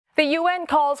The UN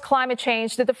calls climate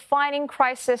change the defining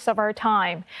crisis of our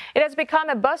time. It has become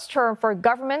a buzz term for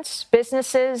governments,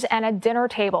 businesses, and at dinner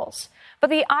tables. But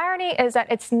the irony is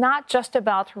that it's not just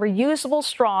about reusable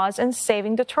straws and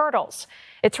saving the turtles.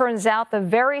 It turns out the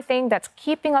very thing that's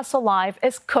keeping us alive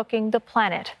is cooking the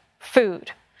planet: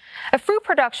 food. Food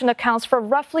production accounts for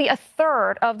roughly a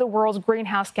third of the world's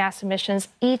greenhouse gas emissions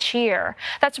each year.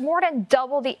 That's more than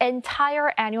double the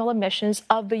entire annual emissions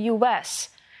of the U.S.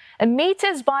 And meat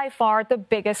is by far the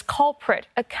biggest culprit,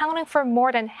 accounting for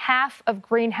more than half of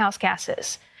greenhouse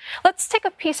gases. Let's take a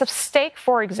piece of steak,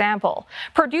 for example.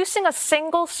 Producing a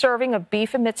single serving of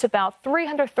beef emits about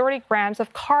 330 grams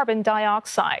of carbon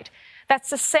dioxide. That's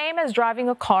the same as driving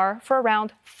a car for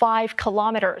around 5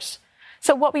 kilometers.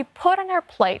 So what we put on our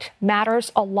plate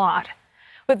matters a lot.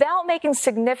 Without making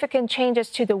significant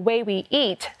changes to the way we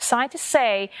eat, scientists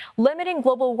say limiting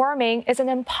global warming is an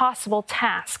impossible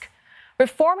task.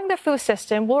 Reforming the food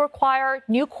system will require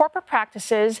new corporate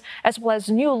practices as well as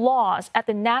new laws at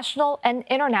the national and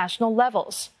international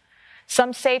levels.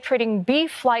 Some say treating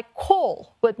beef like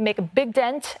coal would make a big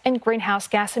dent in greenhouse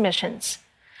gas emissions.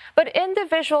 But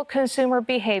individual consumer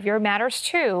behavior matters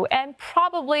too, and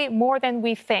probably more than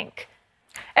we think.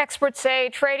 Experts say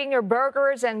trading your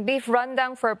burgers and beef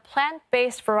rundown for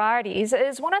plant-based varieties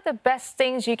is one of the best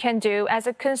things you can do as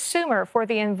a consumer for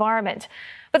the environment.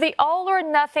 But the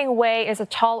all-or-nothing way is a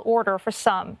tall order for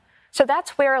some. So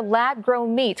that's where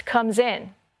lab-grown meat comes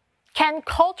in. Can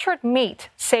cultured meat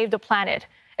save the planet?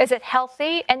 Is it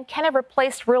healthy, and can it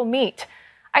replace real meat?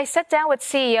 I sat down with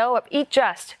CEO of Eat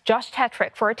Just, Josh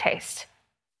Tetrick, for a taste.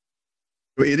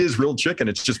 It is real chicken.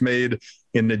 It's just made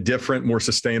in a different, more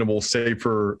sustainable,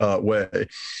 safer way.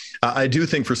 I do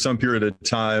think for some period of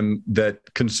time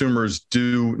that consumers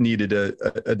do need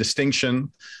a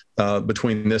distinction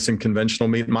between this and conventional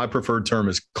meat. My preferred term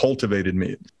is cultivated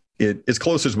meat. It, as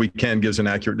close as we can, gives an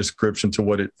accurate description to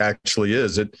what it actually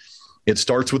is. It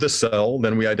starts with a cell,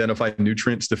 then we identify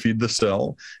nutrients to feed the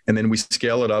cell, and then we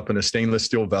scale it up in a stainless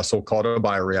steel vessel called a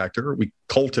bioreactor. We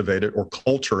cultivate it or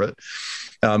culture it.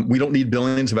 We don't need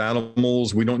billions of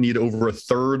animals. We don't need over a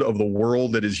third of the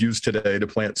world that is used today to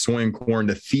plant soy and corn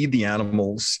to feed the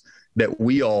animals that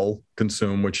we all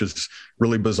consume, which is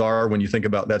really bizarre when you think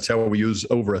about that's how we use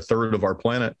over a third of our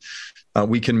planet.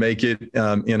 We can make it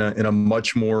in a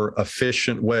much more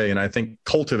efficient way. And I think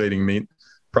cultivating meat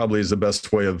probably is the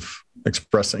best way of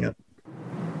expressing it.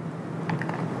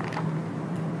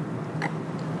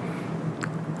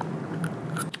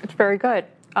 It's very good.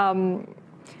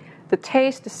 The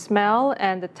taste, the smell,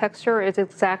 and the texture is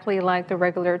exactly like the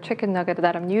regular chicken nugget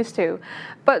that I'm used to.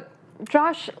 But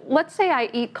Josh, let's say I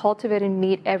eat cultivated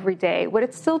meat every day. Would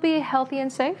it still be healthy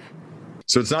and safe?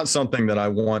 So it's not something that I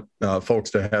want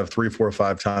folks to have 3, 4,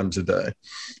 5 times a day.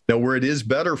 Now, where it is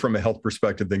better from a health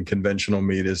perspective than conventional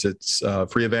meat is it's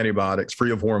free of antibiotics,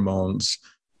 free of hormones,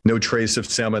 no trace of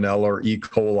salmonella or E.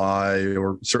 coli,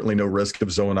 or certainly no risk of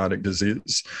zoonotic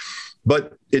disease.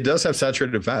 But it does have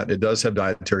saturated fat. It does have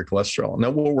dietary cholesterol. Now,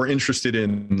 what we're interested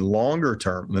in longer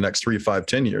term, the next 3, 5,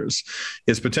 10 years,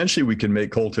 is potentially we can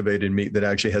make cultivated meat that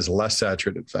actually has less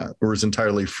saturated fat or is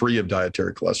entirely free of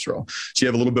dietary cholesterol. So you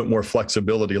have a little bit more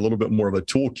flexibility, a little bit more of a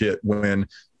toolkit when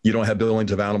you don't have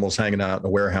billions of animals hanging out in a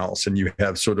warehouse and you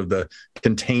have sort of the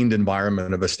contained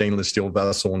environment of a stainless steel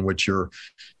vessel in which you're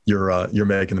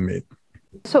making the meat.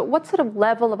 So what sort of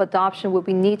level of adoption would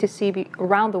we need to see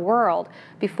around the world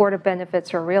before the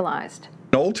benefits are realized?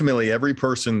 Ultimately, every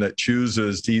person that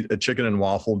chooses to eat a chicken and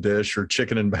waffle dish or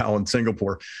chicken and bao in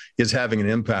Singapore is having an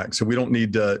impact. So we don't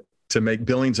need to make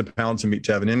billions of pounds of meat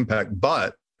to have an impact.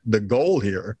 But the goal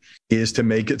here is to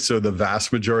make it so the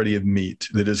vast majority of meat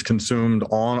that is consumed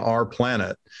on our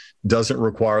planet doesn't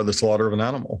require the slaughter of an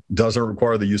animal, doesn't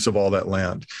require the use of all that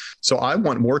land. So I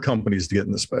want more companies to get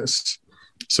in the space.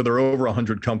 So there are over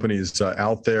 100 companies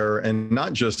out there, and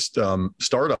not just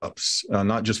startups,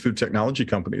 not just food technology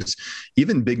companies,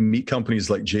 even big meat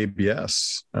companies like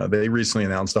JBS. They recently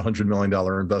announced a $100 million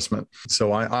investment.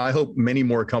 So I hope many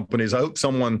more companies, I hope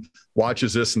someone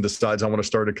watches this and decides I want to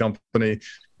start a company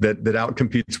that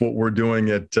outcompetes what we're doing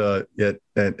at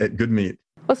Good Meat.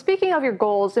 Well, speaking of your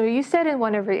goals, you said in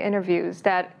one of your interviews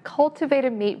that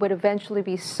cultivated meat would eventually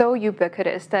be so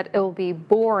ubiquitous that it will be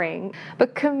boring,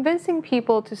 but convincing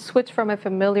people to switch from a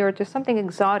familiar to something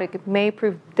exotic may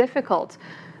prove difficult.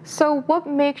 So what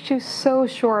makes you so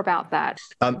sure about that?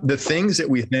 The things that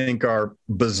we think are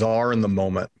bizarre in the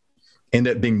moment end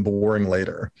up being boring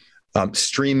later.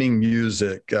 Streaming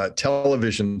music,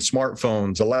 television,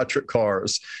 smartphones, electric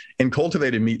cars, and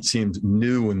cultivated meat seems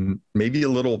new and maybe a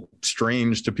little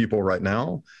strange to people right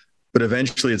now. but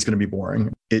eventually it's going to be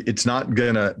boring. It's not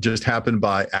going to just happen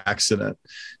by accident.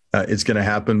 It's going to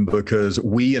happen because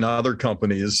we and other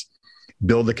companies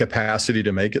build the capacity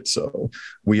to make it so.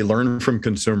 We learn from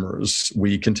consumers.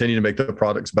 We continue to make the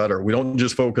products better. We don't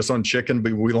just focus on chicken,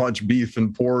 but we launch beef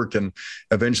and pork and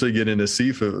eventually get into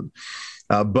seafood.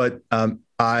 But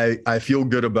I feel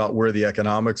good about where the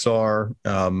economics are,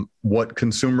 what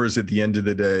consumers at the end of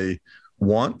the day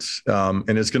want.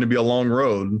 And it's going to be a long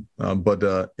road,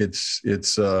 but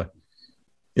it's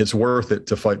worth it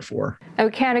to fight for. And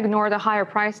we can't ignore the higher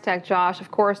price tag, Josh.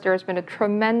 Of course, there's been a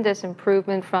tremendous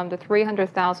improvement from the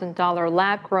 $300,000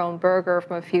 lab-grown burger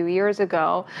from a few years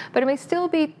ago, but it may still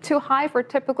be too high for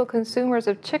typical consumers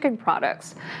of chicken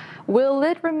products. Will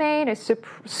it remain a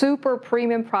super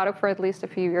premium product for at least a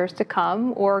few years to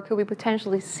come, or could we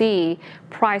potentially see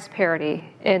price parity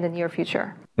in the near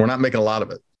future? We're not making a lot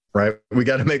of it, right? We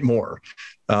got to make more.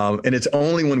 And it's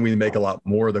only when we make a lot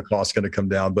more, the cost is going to come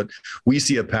down. But we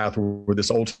see a path where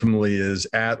this ultimately is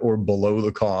at or below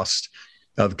the cost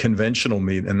of conventional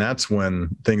meat. And that's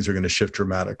when things are going to shift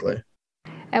dramatically.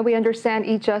 And we understand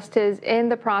eJust is in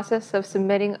the process of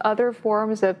submitting other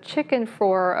forms of chicken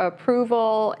for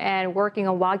approval and working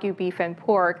on Wagyu beef and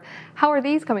pork. How are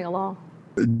these coming along?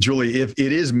 Julie, if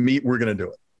it is meat, we're going to do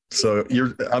it. So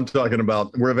I'm talking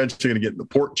about, we're eventually going to get the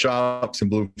pork chops and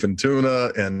bluefin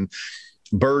tuna and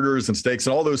burgers and steaks,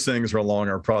 and all those things are along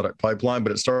our product pipeline,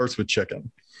 but it starts with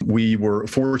chicken. We were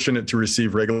fortunate to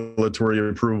receive regulatory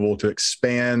approval to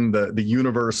expand the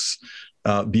universe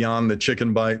beyond the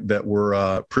chicken bite that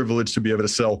we're privileged to be able to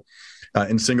sell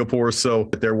in Singapore. So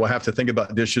there we'll have to think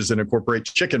about dishes that incorporate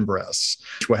chicken breasts.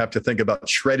 We'll have to think about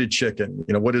shredded chicken.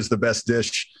 What is the best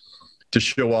dish to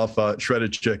show off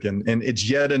shredded chicken? And it's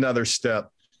yet another step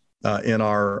in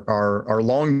our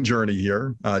long journey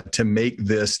here to make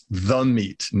this the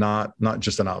meat, not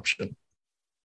just an option.